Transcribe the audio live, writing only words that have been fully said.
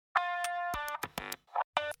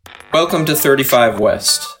Welcome to 35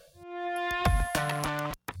 West.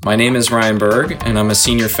 My name is Ryan Berg, and I'm a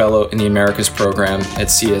senior fellow in the Americas program at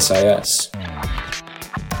CSIS.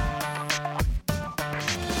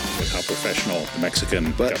 How professional the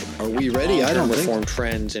Mexican government. Are we ready? I don't reform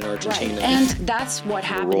trends in Argentina. Right. And that's what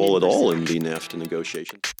happened. Role at all in the NAFTA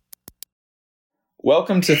negotiations.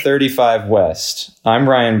 Welcome to 35 West. I'm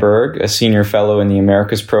Ryan Berg, a senior fellow in the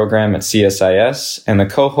Americas program at CSIS and the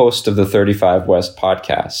co-host of the 35 West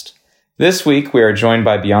podcast. This week, we are joined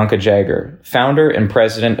by Bianca Jagger, founder and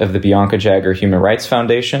president of the Bianca Jagger Human Rights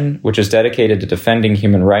Foundation, which is dedicated to defending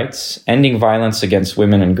human rights, ending violence against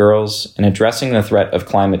women and girls, and addressing the threat of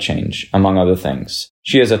climate change, among other things.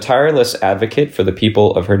 She is a tireless advocate for the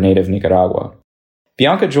people of her native Nicaragua.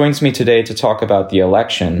 Bianca joins me today to talk about the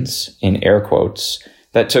elections, in air quotes,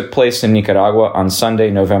 that took place in Nicaragua on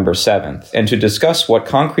Sunday, November 7th, and to discuss what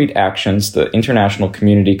concrete actions the international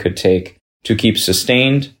community could take to keep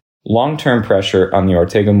sustained, long-term pressure on the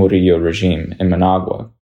Ortega Murillo regime in Managua.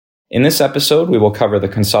 In this episode, we will cover the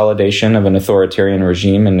consolidation of an authoritarian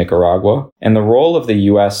regime in Nicaragua and the role of the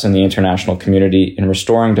U.S. and the international community in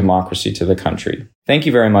restoring democracy to the country. Thank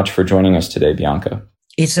you very much for joining us today, Bianca.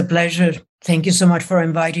 It's a pleasure. Thank you so much for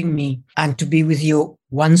inviting me and to be with you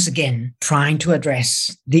once again, trying to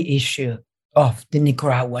address the issue of the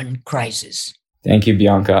Nicaraguan crisis. Thank you,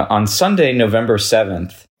 Bianca. On Sunday, November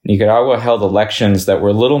 7th, Nicaragua held elections that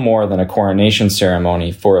were little more than a coronation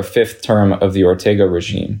ceremony for a fifth term of the Ortega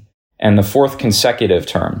regime, and the fourth consecutive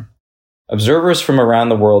term. Observers from around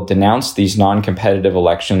the world denounced these non-competitive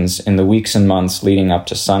elections in the weeks and months leading up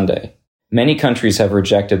to Sunday. Many countries have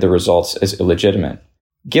rejected the results as illegitimate.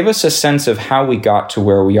 Give us a sense of how we got to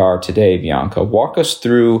where we are today, Bianca. Walk us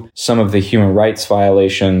through some of the human rights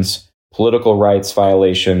violations, political rights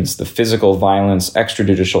violations, the physical violence,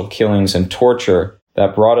 extrajudicial killings, and torture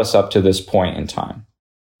that brought us up to this point in time.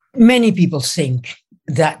 Many people think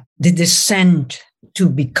that the descent to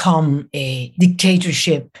become a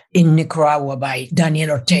dictatorship in Nicaragua by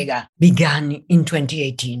Daniel Ortega began in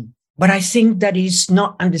 2018. But I think that is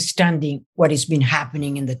not understanding what has been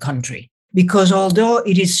happening in the country. Because although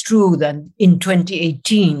it is true that in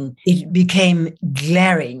 2018, it became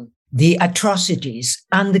glaring, the atrocities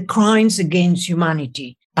and the crimes against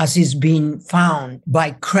humanity as is being found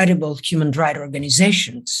by credible human rights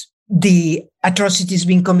organizations. The atrocities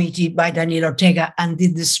being committed by Daniel Ortega and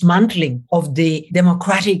the dismantling of the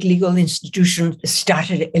democratic legal institutions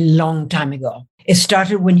started a long time ago. It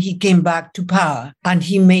started when he came back to power and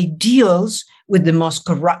he made deals with the most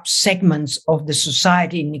corrupt segments of the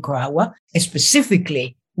society in Nicaragua,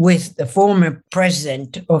 specifically with the former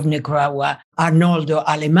president of Nicaragua, Arnoldo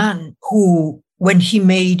Alemán, who when he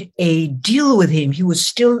made a deal with him, he was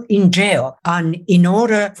still in jail. And in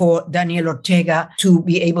order for Daniel Ortega to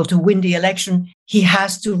be able to win the election, he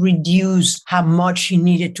has to reduce how much he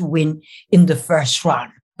needed to win in the first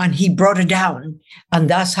round. And he brought it down. And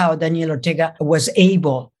that's how Daniel Ortega was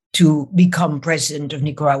able to become president of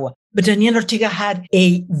Nicaragua. But Daniel Ortega had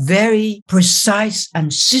a very precise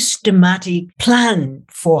and systematic plan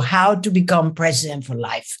for how to become president for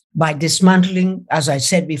life by dismantling, as I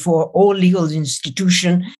said before, all legal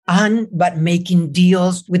institutions but making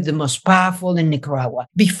deals with the most powerful in Nicaragua.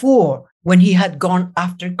 Before, when he had gone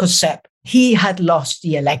after COSEP, he had lost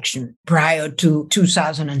the election prior to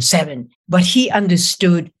 2007, but he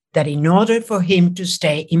understood that in order for him to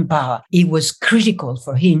stay in power, it was critical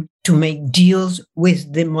for him to make deals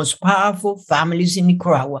with the most powerful families in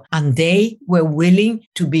Nicaragua. And they were willing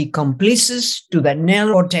to be complices to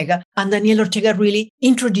Daniel Ortega. And Daniel Ortega really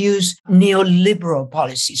introduced neoliberal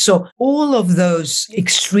policy. So all of those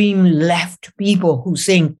extreme left people who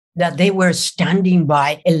think that they were standing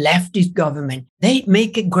by a leftist government, they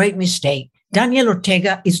make a great mistake. Daniel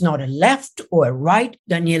Ortega is not a left or a right.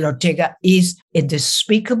 Daniel Ortega is a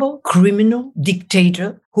despicable criminal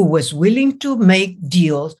dictator who was willing to make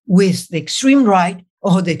deals with the extreme right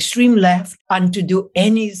or the extreme left and to do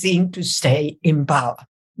anything to stay in power.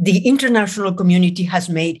 The international community has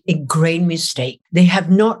made a great mistake. They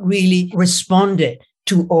have not really responded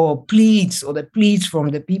to the pleas from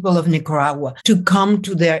the people of Nicaragua to come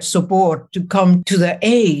to their support, to come to their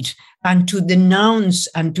aid, and to denounce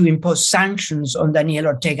and to impose sanctions on Daniel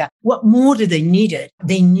Ortega. What more did they need?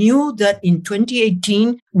 They knew that in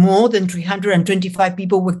 2018, more than 325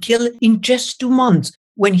 people were killed in just 2 months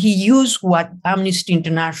when he used what Amnesty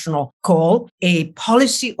International called a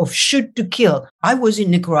policy of shoot to kill. I was in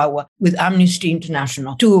Nicaragua with Amnesty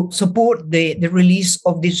International to support the release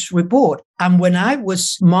of this report. And when I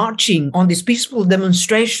was marching on this peaceful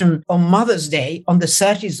demonstration on Mother's Day, on the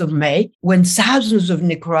 30th of May, when thousands of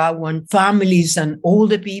Nicaraguan families and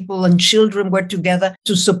older people and children were together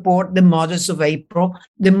to support the Mothers of April,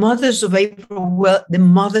 the Mothers of April were the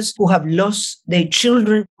mothers who have lost their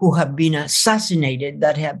children, who have been assassinated,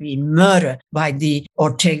 that have been murdered by the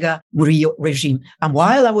Ortega Murillo regime. And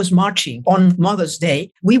while I was marching on Mother's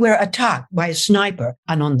Day, we were attacked by a sniper.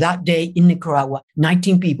 And on that day in Nicaragua,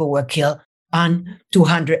 19 people were killed and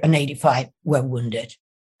 285 were wounded.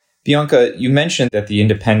 Bianca, you mentioned that the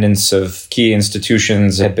independence of key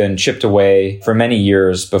institutions had been chipped away for many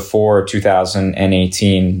years before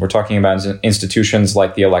 2018. We're talking about institutions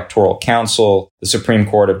like the Electoral Council, the Supreme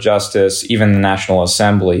Court of Justice, even the National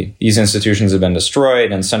Assembly. These institutions have been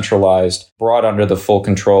destroyed and centralized, brought under the full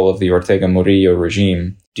control of the Ortega Murillo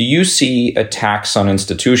regime. Do you see attacks on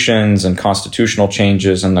institutions and constitutional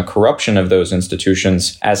changes and the corruption of those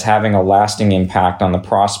institutions as having a lasting impact on the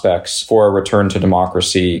prospects for a return to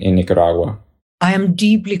democracy in Nicaragua? I am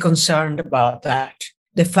deeply concerned about that.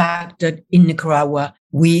 The fact that in Nicaragua,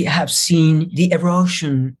 we have seen the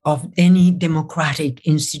erosion of any democratic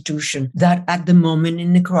institution, that at the moment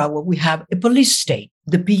in Nicaragua, we have a police state.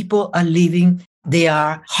 The people are living, they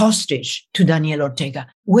are hostage to Daniel Ortega,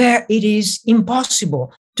 where it is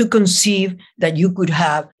impossible to conceive that you could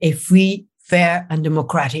have a free, fair, and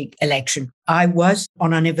democratic election. I was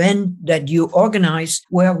on an event that you organized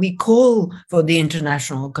where we call for the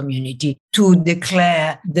international community to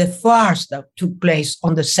declare the farce that took place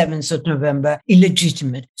on the 7th of November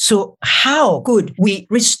illegitimate. So how could we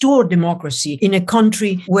restore democracy in a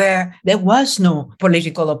country where there was no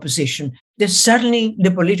political opposition? There's certainly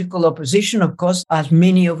the political opposition, of course, as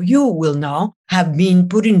many of you will know, have been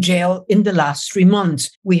put in jail in the last 3 months.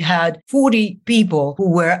 We had 40 people who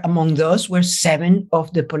were among those, were 7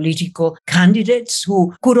 of the political candidates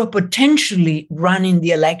who could have potentially run in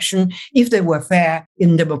the election if they were fair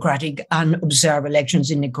in democratic and observed elections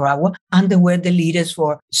in Nicaragua. And they were the leaders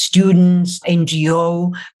for students,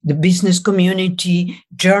 NGO, the business community,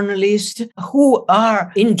 journalists who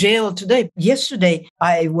are in jail today. Yesterday,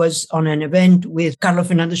 I was on an event with Carlos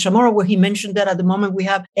Fernandez Chamorro where he mentioned that at the moment we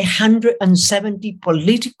have 170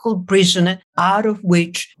 political prisoners, out of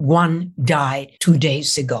which one died 2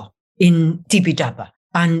 days ago in Tipitapa.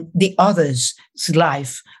 And the others'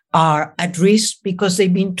 life are at risk because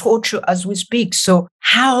they've been tortured as we speak. So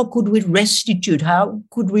how could we restitute? How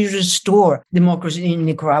could we restore democracy in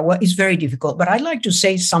Nicaragua? It's very difficult. But I'd like to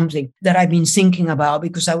say something that I've been thinking about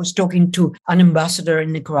because I was talking to an ambassador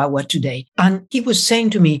in Nicaragua today. And he was saying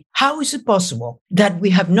to me, how is it possible that we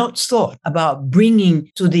have not thought about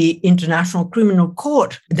bringing to the International Criminal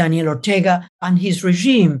Court Daniel Ortega and his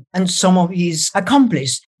regime and some of his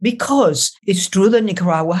accomplices? Because it's true that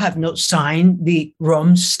Nicaragua have not signed the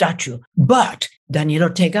Rome Statute, but Daniel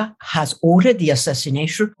Ortega has ordered the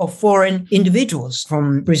assassination of foreign individuals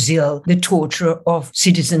from Brazil, the torture of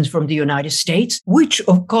citizens from the United States, which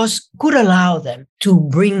of course could allow them to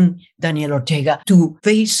bring Daniel Ortega to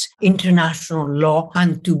face international law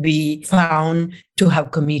and to be found to have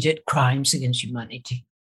committed crimes against humanity.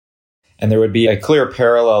 And there would be a clear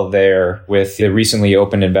parallel there with the recently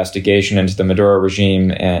opened investigation into the Maduro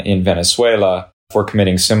regime in Venezuela for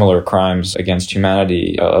committing similar crimes against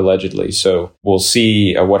humanity, allegedly. So we'll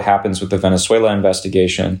see what happens with the Venezuela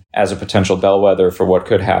investigation as a potential bellwether for what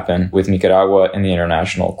could happen with Nicaragua in the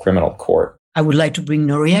International Criminal Court. I would like to bring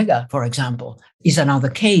Noriega, for example, is another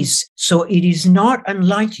case. So it is not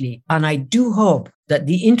unlikely, and I do hope that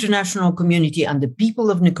the international community and the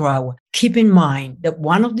people of Nicaragua keep in mind that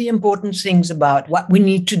one of the important things about what we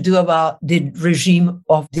need to do about the regime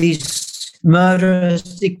of this murderous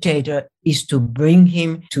dictator is to bring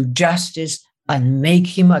him to justice and make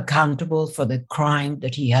him accountable for the crime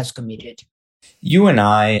that he has committed. You and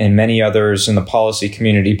I and many others in the policy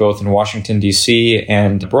community, both in Washington, D.C.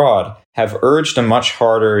 and abroad, have urged a much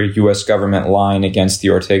harder U.S. government line against the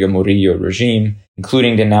Ortega Murillo regime,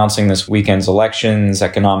 including denouncing this weekend's elections,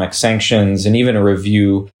 economic sanctions, and even a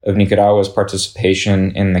review of Nicaragua's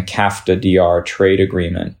participation in the CAFTA-DR trade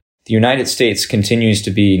agreement. The United States continues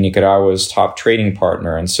to be Nicaragua's top trading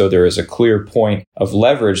partner, and so there is a clear point of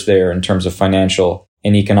leverage there in terms of financial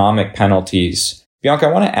and economic penalties. Bianca,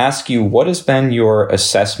 I want to ask you, what has been your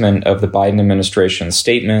assessment of the Biden administration's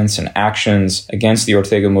statements and actions against the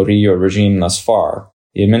Ortega Murillo regime thus far?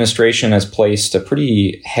 The administration has placed a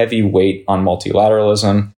pretty heavy weight on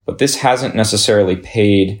multilateralism, but this hasn't necessarily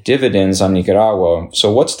paid dividends on Nicaragua.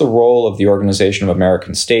 So what's the role of the Organization of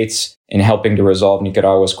American States in helping to resolve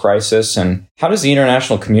Nicaragua's crisis? And how does the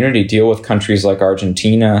international community deal with countries like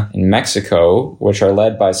Argentina and Mexico, which are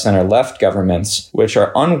led by center-left governments, which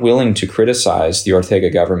are unwilling to criticize the Ortega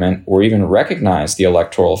government or even recognize the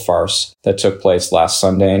electoral farce that took place last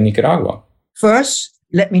Sunday in Nicaragua? First,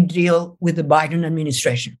 let me deal with the Biden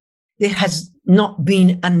administration. There has not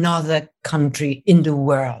been another country in the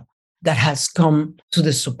world that has come to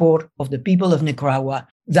the support of the people of Nicaragua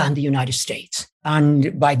than the United States.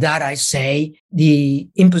 And by that, I say the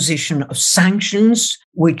imposition of sanctions,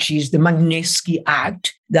 which is the Magnitsky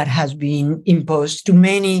Act that has been imposed to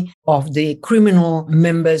many of the criminal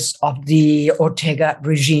members of the Ortega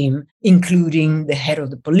regime, including the head of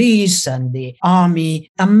the police and the army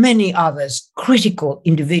and many others, critical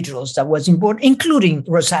individuals that was important, including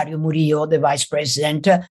Rosario Murillo, the vice president,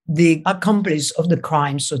 the accomplice of the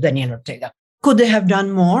crimes of Daniel Ortega. Could they have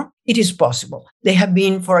done more? It is possible. They have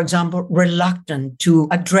been, for example, reluctant to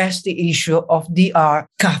address the issue of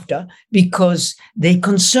DR-CAFTA because they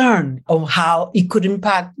concerned of how it could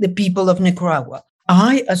impact the people of Nicaragua.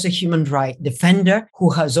 I, as a human rights defender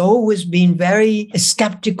who has always been very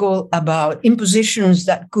skeptical about impositions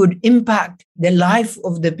that could impact the life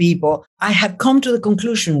of the people, I have come to the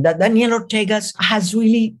conclusion that Daniel Ortega has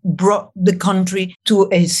really brought the country to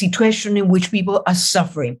a situation in which people are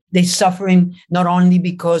suffering. They're suffering not only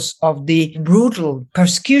because of the brutal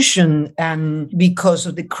persecution and because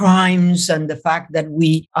of the crimes and the fact that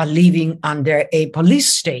we are living under a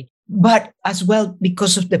police state, but as well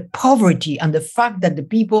because of the poverty and the fact that the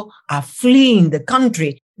people are fleeing the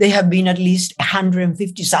country. There have been at least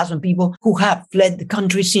 150,000 people who have fled the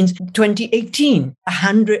country since 2018.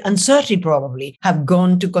 130 probably have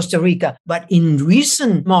gone to Costa Rica. But in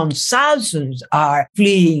recent months, thousands are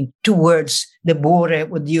fleeing towards the border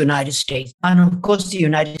with the United States. And of course, the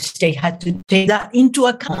United States had to take that into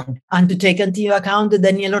account and to take into account that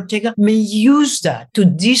Daniel Ortega may use that to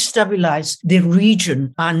destabilize the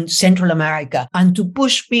region and Central America and to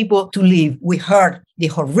push people to leave. We heard the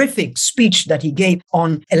horrific speech that he gave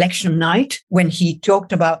on election night when he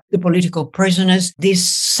talked about the political prisoners, this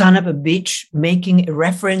son of a bitch, making a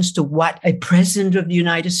reference to what a president of the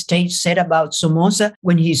United States said about Somoza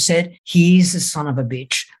when he said he is a son of a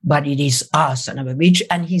bitch, but it is our son of a bitch.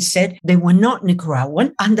 And he said they were not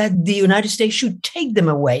Nicaraguan and that the United States should take them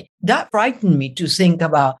away. That frightened me to think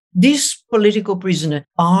about these political prisoners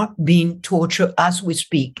are being tortured as we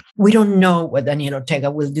speak. We don't know what Daniel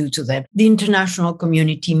Ortega will do to them. The international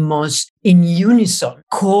community must, in unison,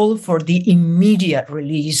 call for the immediate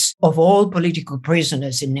release of all political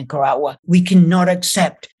prisoners in Nicaragua. We cannot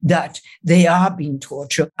accept that they are being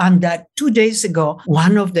tortured and that 2 days ago,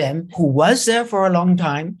 one of them who was there for a long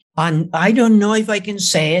time, and I don't know if I can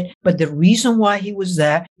say it, but the reason why he was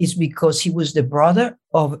there is because he was the brother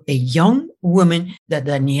of a young woman that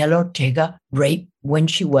Daniel Ortega raped when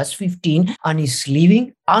she was 15 and is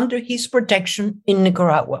living under his protection in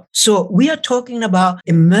Nicaragua. So we are talking about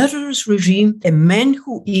a murderous regime, a man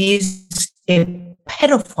who is a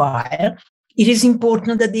pedophile. It is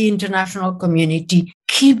important that the international community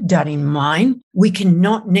keep that in mind. We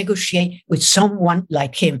cannot negotiate with someone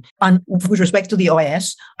like him. And with respect to the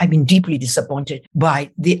OAS, I've been deeply disappointed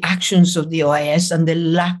by the actions of the OAS and the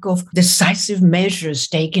lack of decisive measures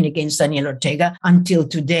taken against Daniel Ortega. Until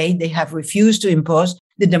today, they have refused to impose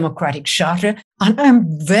the democratic charter. And I'm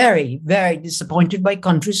very, very disappointed by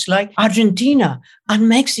countries like Argentina and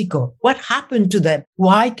Mexico. What happened to them?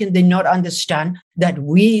 Why can they not understand that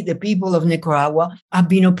we, the people of Nicaragua, have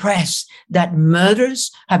been oppressed, that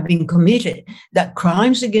murders have been committed, that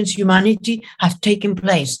crimes against humanity have taken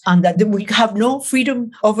place, and that we have no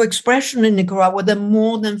freedom of expression in Nicaragua, that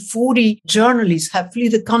more than 40 journalists have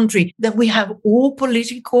fled the country, that we have all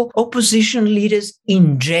political opposition leaders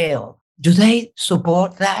in jail? Do they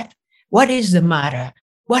support that? What is the matter?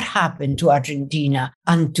 What happened to Argentina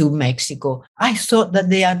and to Mexico? I thought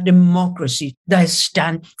that they are democracies that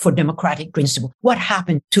stand for democratic principle. What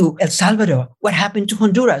happened to El Salvador? What happened to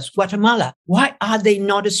Honduras, Guatemala? Why are they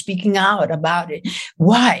not speaking out about it?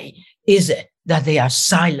 Why is it that they are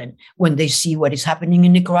silent when they see what is happening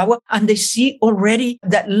in Nicaragua? And they see already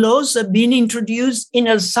that laws are being introduced in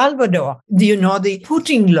El Salvador. The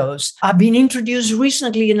Putin laws are being introduced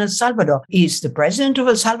recently in El Salvador. Is the president of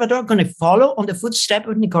El Salvador going to follow on the footsteps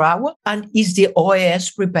of Nicaragua? And is the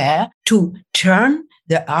OAS prepared to turn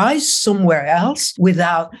their eyes somewhere else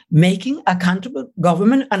without making accountable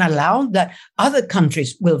government and allow that other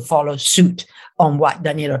countries will follow suit on what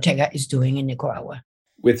Daniel Ortega is doing in Nicaragua?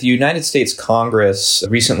 With the United States Congress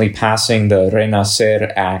recently passing the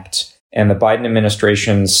Renacer Act, and the Biden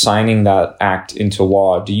administration signing that act into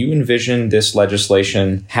law, do you envision this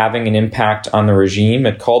legislation having an impact on the regime?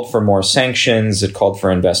 It called for more sanctions, it called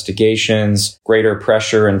for investigations, greater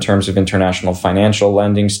pressure in terms of international financial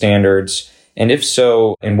lending standards. And if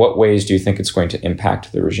so, in what ways do you think it's going to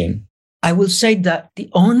impact the regime? I will say that the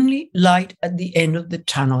only light at the end of the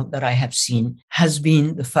tunnel that I have seen has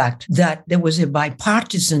been the fact that there was a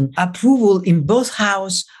bipartisan approval in both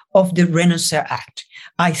houses of the Renaissance Act.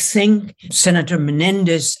 I think Senator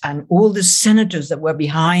Menendez and all the senators that were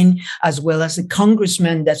behind, as well as the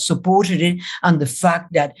congressmen that supported it, and the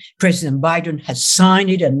fact that President Biden has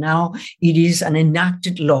signed it and now it is an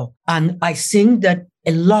enacted law. And I think that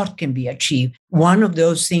a lot can be achieved. One of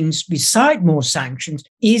those things, beside more sanctions,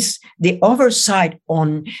 is the oversight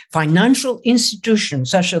on financial institutions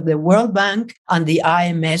such as the World Bank and the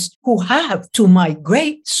IMF, who have, to my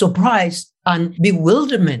great surprise and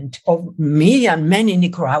bewilderment of me and many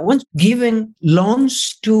Nicaraguans, given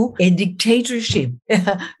loans to a dictatorship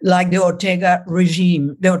like the Ortega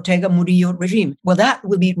regime, the Ortega Murillo regime. Well, that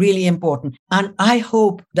will be really important. And I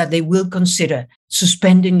hope that they will consider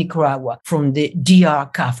suspending Nicaragua from the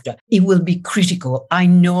DR-CAFTA. It will be critical. I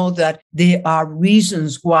know that there are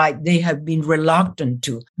reasons why they have been reluctant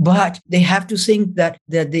to, but they have to think that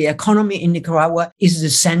the economy in Nicaragua is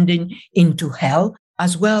descending into hell.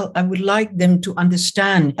 As well, I would like them to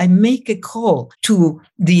understand, I make a call to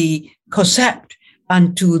the COSEP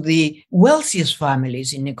and to the wealthiest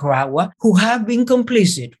families in Nicaragua who have been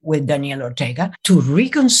complicit with Daniel Ortega to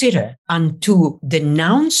reconsider and to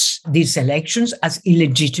denounce these elections as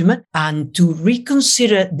illegitimate and to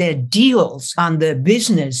reconsider their deals and their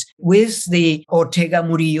business with the Ortega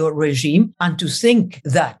Murillo regime and to think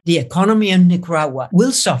that the economy in Nicaragua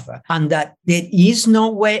will suffer and that there is no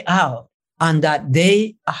way out, and that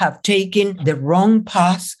they have taken the wrong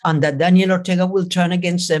path and that Daniel Ortega will turn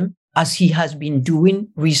against them, as he has been doing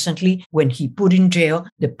recently when he put in jail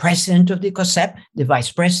the president of the COSEP, the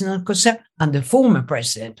vice president of COSEP, and the former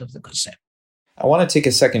president of the COSEP. I want to take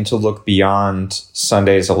a second to look beyond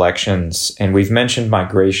Sunday's elections. And we've mentioned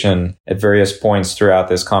migration at various points throughout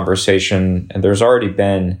this conversation. And there's already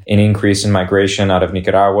been an increase in migration out of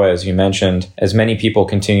Nicaragua, as you mentioned, as many people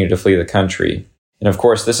continue to flee the country. And of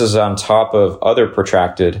course, this is on top of other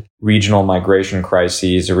protracted regional migration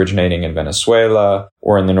crises originating in Venezuela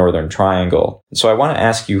or in the Northern Triangle. So I want to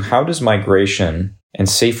ask you, how does migration and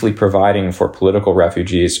safely providing for political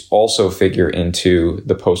refugees also figure into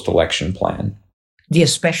the post-election plan? The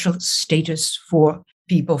special status for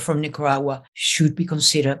people from Nicaragua should be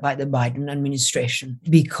considered by the Biden administration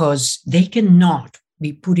because they cannot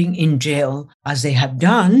be putting in jail, as they have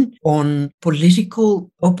done, on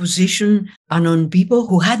political opposition and on people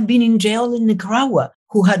who had been in jail in Nicaragua,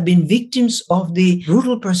 who had been victims of the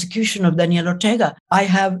brutal persecution of Daniel Ortega. I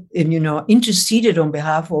have, interceded on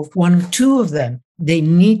behalf of one or two of them. They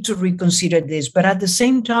need to reconsider this. But at the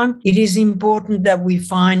same time, it is important that we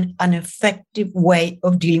find an effective way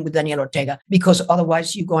of dealing with Daniel Ortega, because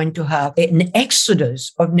otherwise you're going to have an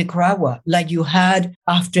exodus of Nicaragua like you had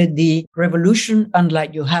after the revolution and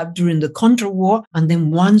like you have during the Contra War. And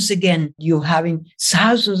then once again, you're having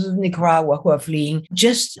thousands of Nicaragua who are fleeing.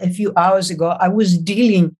 Just a few hours ago, I was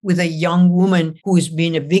dealing with a young woman who is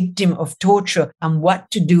being a victim of torture and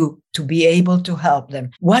what to do to be able to help them,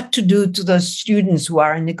 what to do to those students who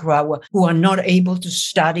are in Nicaragua, who are not able to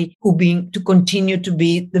study, to continue to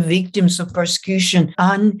be the victims of persecution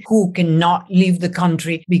and who cannot leave the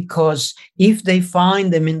country because if they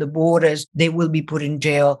find them in the borders, they will be put in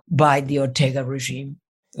jail by the Ortega regime.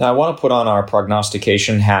 Now, I want to put on our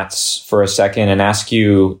prognostication hats for a second and ask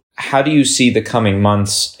you, how do you see the coming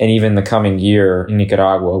months and even the coming year in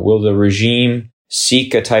Nicaragua? Will the regime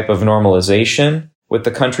seek a type of normalization with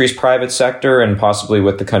the country's private sector and possibly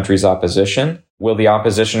with the country's opposition? Will the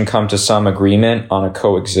opposition come to some agreement on a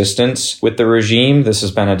coexistence with the regime? This has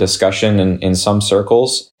been a discussion in some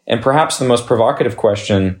circles. And perhaps the most provocative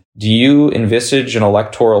question, do you envisage an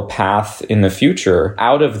electoral path in the future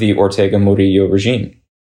out of the Ortega Murillo regime?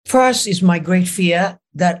 First is my great fear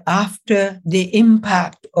that after the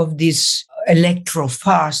impact of this electoral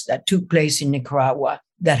farce that took place in Nicaragua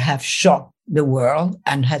that have shocked the world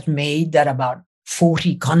and has made that about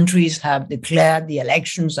 40 countries have declared the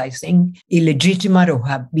elections, I think, illegitimate or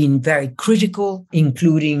have been very critical,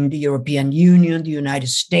 including the European Union, the United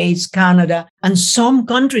States, Canada, and some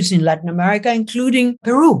countries in Latin America, including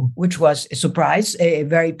Peru, which was a surprise, a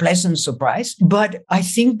very pleasant surprise. But I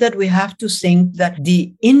think that we have to think that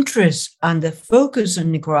the interest and the focus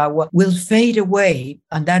on Nicaragua will fade away,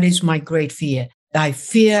 and that is my great fear. I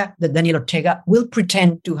fear that Daniel Ortega will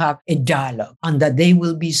pretend to have a dialogue and that there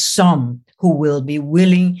will be some who will be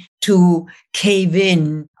willing to cave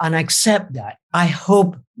in and accept that. I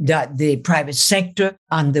hope that the private sector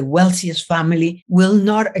and the wealthiest family will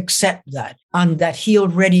not accept that, and that he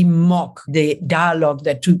already mocked the dialogue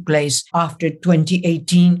that took place after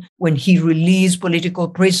 2018 when he released political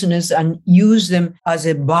prisoners and used them as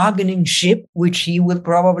a bargaining chip, which he will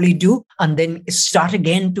probably do, and then start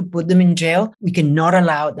again to put them in jail. We cannot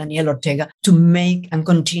allow Daniel Ortega to make and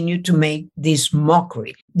continue to make this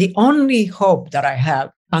mockery. The only hope that I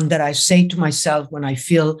have, and that I say to myself when I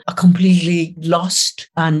feel completely lost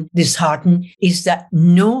and disheartened, is that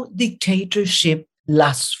no dictatorship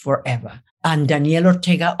lasts forever. And Daniel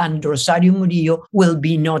Ortega and Rosario Murillo will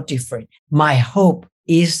be no different. My hope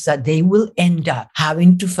is that they will end up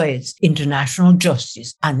having to face international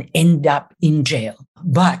justice and end up in jail.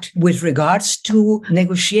 But with regards to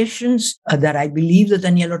negotiations, that I believe that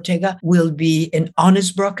Daniel Ortega will be an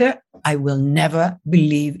honest broker. I will never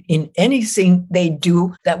believe in anything they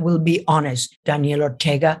do that will be honest. Daniel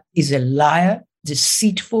Ortega is a liar,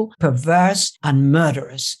 deceitful, perverse, and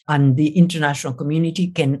murderous. And the international community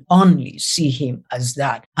can only see him as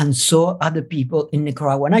that. And so are the people in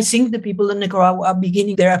Nicaragua. And I think the people in Nicaragua are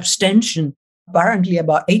beginning their abstention. Apparently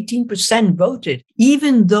about 18% voted,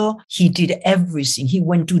 even though he did everything. He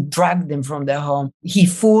went to drag them from their home. He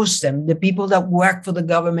forced them. The people that work for the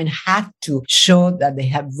government had to show that they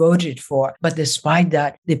have voted for. But despite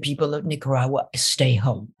that, the people of Nicaragua stay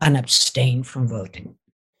home and abstain from voting.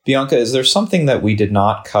 Bianca, is there something that we did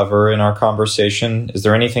not cover in our conversation? Is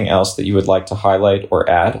there anything else that you would like to highlight or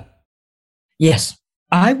add? Yes,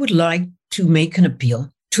 I would like to make an appeal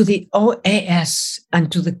to the OAS and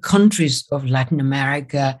to the countries of Latin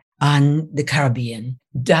America and the Caribbean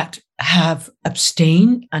that have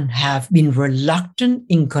abstained and have been reluctant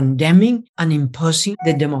in condemning and imposing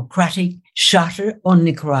the democratic charter on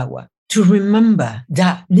Nicaragua, to remember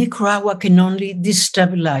that Nicaragua can only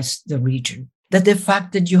destabilize the region. That the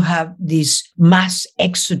fact that you have this mass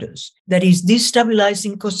exodus that is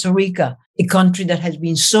destabilizing Costa Rica, a country that has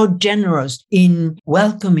been so generous in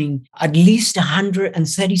welcoming at least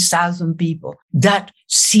 130,000 people, that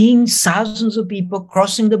seeing thousands of people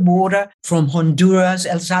crossing the border from Honduras,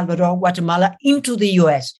 El Salvador, Guatemala into the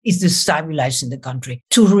US is destabilizing the country.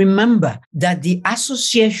 To remember that the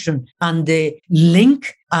association and the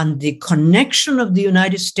link and the connection of the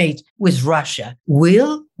United States with Russia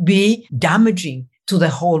will be damaging to the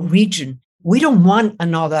whole region. We don't want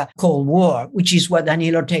another Cold War, which is what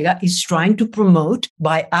Daniel Ortega is trying to promote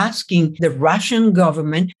by asking the Russian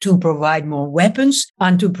government to provide more weapons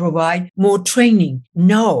and to provide more training.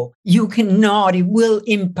 No, you cannot. It will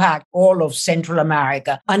impact all of Central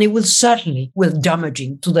America, and it will certainly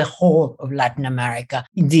damaging to the whole of Latin America.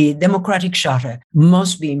 The democratic charter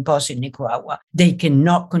must be imposed in Nicaragua. They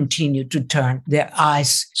cannot continue to turn their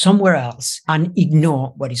eyes somewhere else and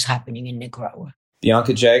ignore what is happening in Nicaragua.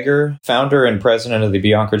 Bianca Jagger, founder and president of the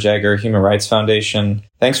Bianca Jagger Human Rights Foundation.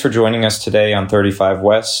 Thanks for joining us today on 35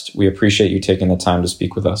 West. We appreciate you taking the time to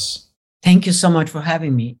speak with us. Thank you so much for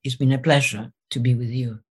having me. It's been a pleasure to be with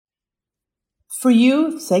you. For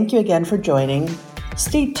you, thank you again for joining.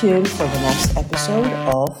 Stay tuned for the next episode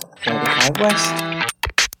of 35 West.